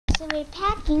So we're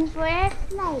packing for our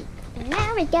flight. And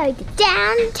now we're going to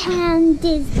downtown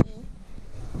Disney.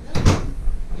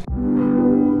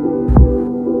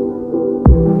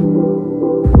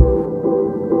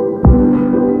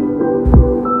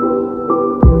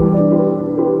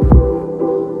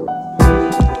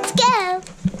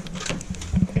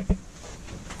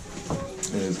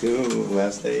 Let's go,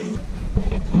 last day.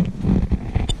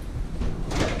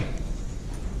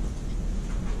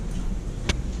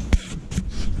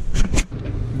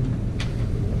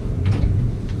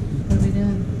 What are we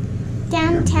doing?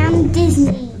 Downtown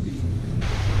Disney.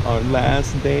 Our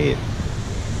last day at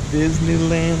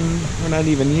Disneyland. We're not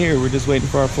even here, we're just waiting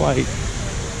for our flight.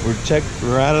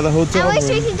 We're out of the hotel I wish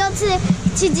we could go to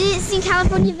Disney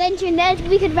California Adventure and then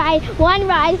we could ride one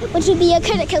ride, which would be a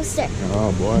critter coaster.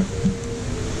 Oh boy.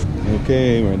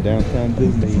 Okay, we're in downtown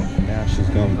Disney. Now she's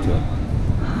going to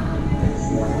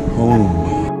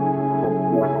home.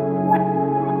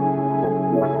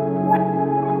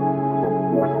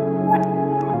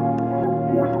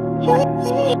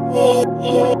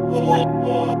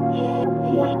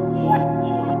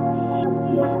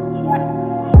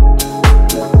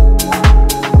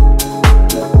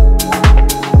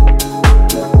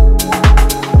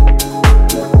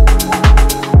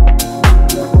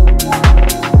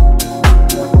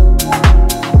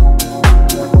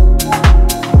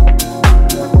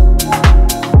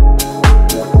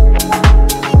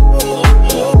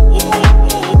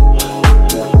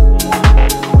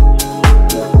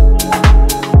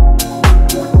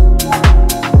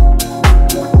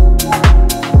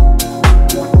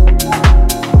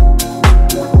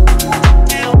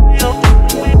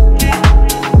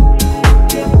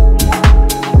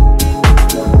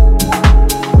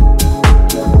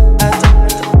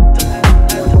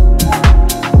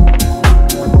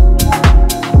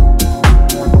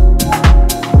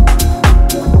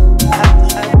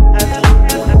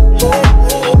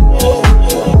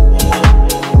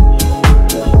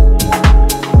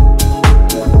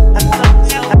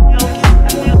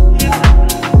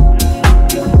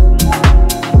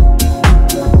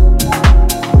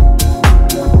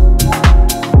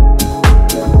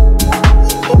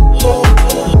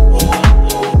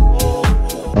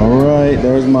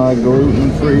 There's my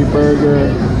gluten-free burger.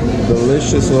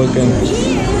 Delicious looking.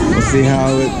 Let's see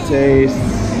how it tastes.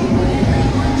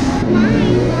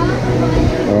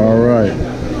 Alright.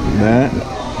 That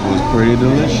was pretty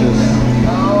delicious.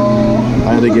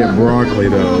 I had to get broccoli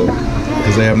though,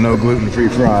 because they have no gluten-free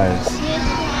fries.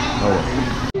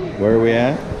 Oh. Where are we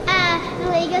at? The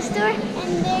Lego store,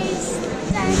 and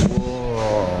there's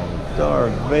Whoa,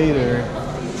 Darth Vader.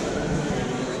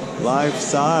 Life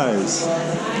size.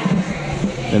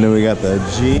 And then we got the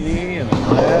genie and the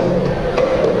Aladdin.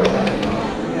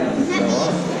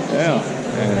 Yeah,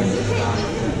 and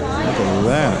look at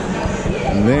that.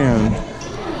 And then,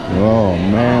 oh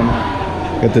man,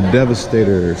 got the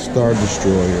Devastator Star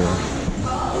Destroyer.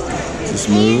 Does this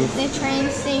move? the train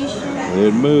station.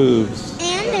 It moves.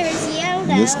 And there's Yoda.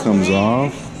 And this comes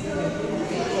off.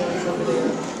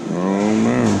 Oh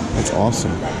man, that's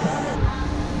awesome.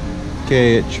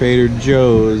 Okay, at Trader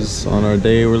Joe's on our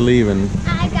day we're leaving.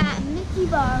 I got Mickey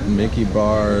Bar. Mickey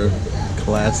Bar,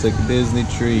 classic Disney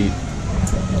treat.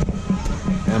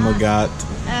 Emma got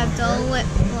Dole Whip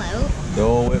float.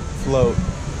 Dole Whip float.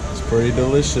 It's pretty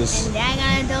delicious. And I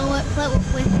got a Dole Whip float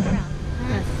with rum.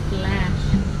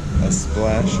 A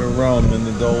splash of rum in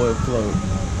the Dole Whip float.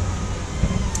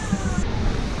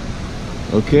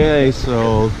 Okay,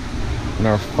 so on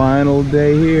our final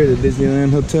day here at the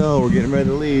Disneyland Hotel, we're getting ready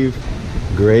to leave.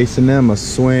 Grace and Emma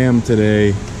swam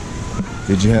today.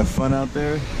 Did you have fun out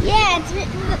there? Yeah, in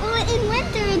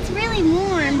winter it's really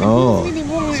warm. The Oh, pool's really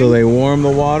warm. so they warm the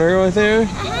water right there? And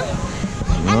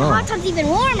the hot tub's even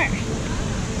warmer.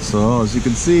 So as you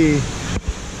can see,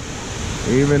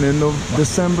 even in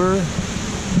December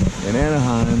in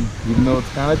Anaheim, even though it's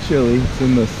kind of chilly, it's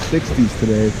in the 60s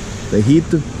today, they heat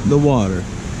the water.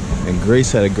 And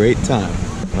Grace had a great time.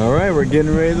 All right, we're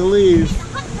getting ready to leave.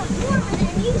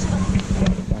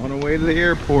 On our way to the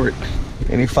airport.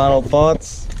 Any final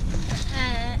thoughts?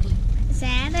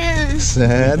 Sad.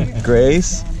 Sad?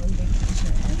 Grace?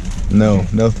 No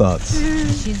thoughts.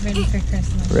 She's ready for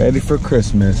Christmas. Ready for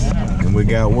Christmas. And we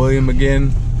got William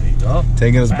again,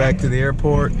 taking us back to the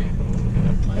airport.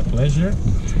 My pleasure.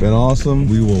 It's been awesome.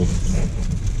 We will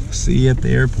see you at the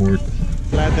airport.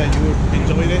 Glad that you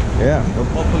enjoyed it. Yeah.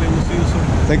 Hopefully we'll see you soon.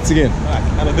 Thanks again. All right,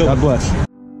 have a good one. God bless.